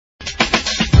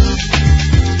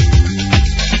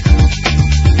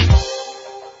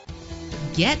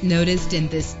get noticed in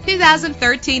this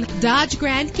 2013 Dodge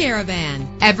Grand Caravan.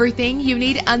 Everything you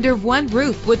need under one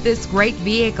roof with this great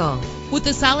vehicle. With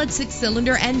a solid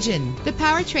 6-cylinder engine, the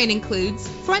powertrain includes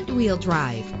front-wheel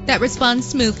drive that responds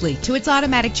smoothly to its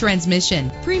automatic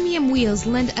transmission. Premium wheels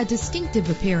lend a distinctive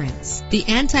appearance. The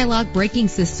anti-lock braking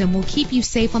system will keep you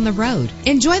safe on the road.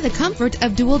 Enjoy the comfort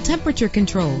of dual temperature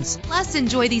controls. Plus,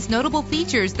 enjoy these notable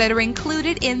features that are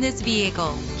included in this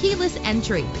vehicle: keyless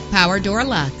entry, power door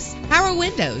locks, power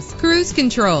windows, cruise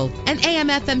control, an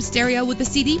AM/FM stereo with a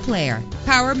CD player,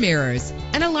 power mirrors,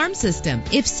 an alarm system.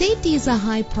 If safety is a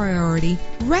high priority,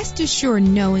 rest assured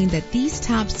knowing that these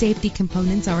top safety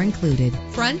components are included: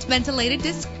 front ventilated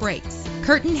disc brakes,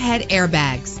 curtain head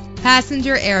airbags,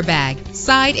 passenger airbag,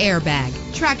 side airbag,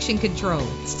 traction control,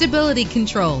 stability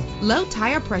control, low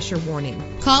tire pressure warning.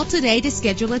 Call today to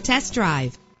schedule a test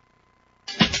drive.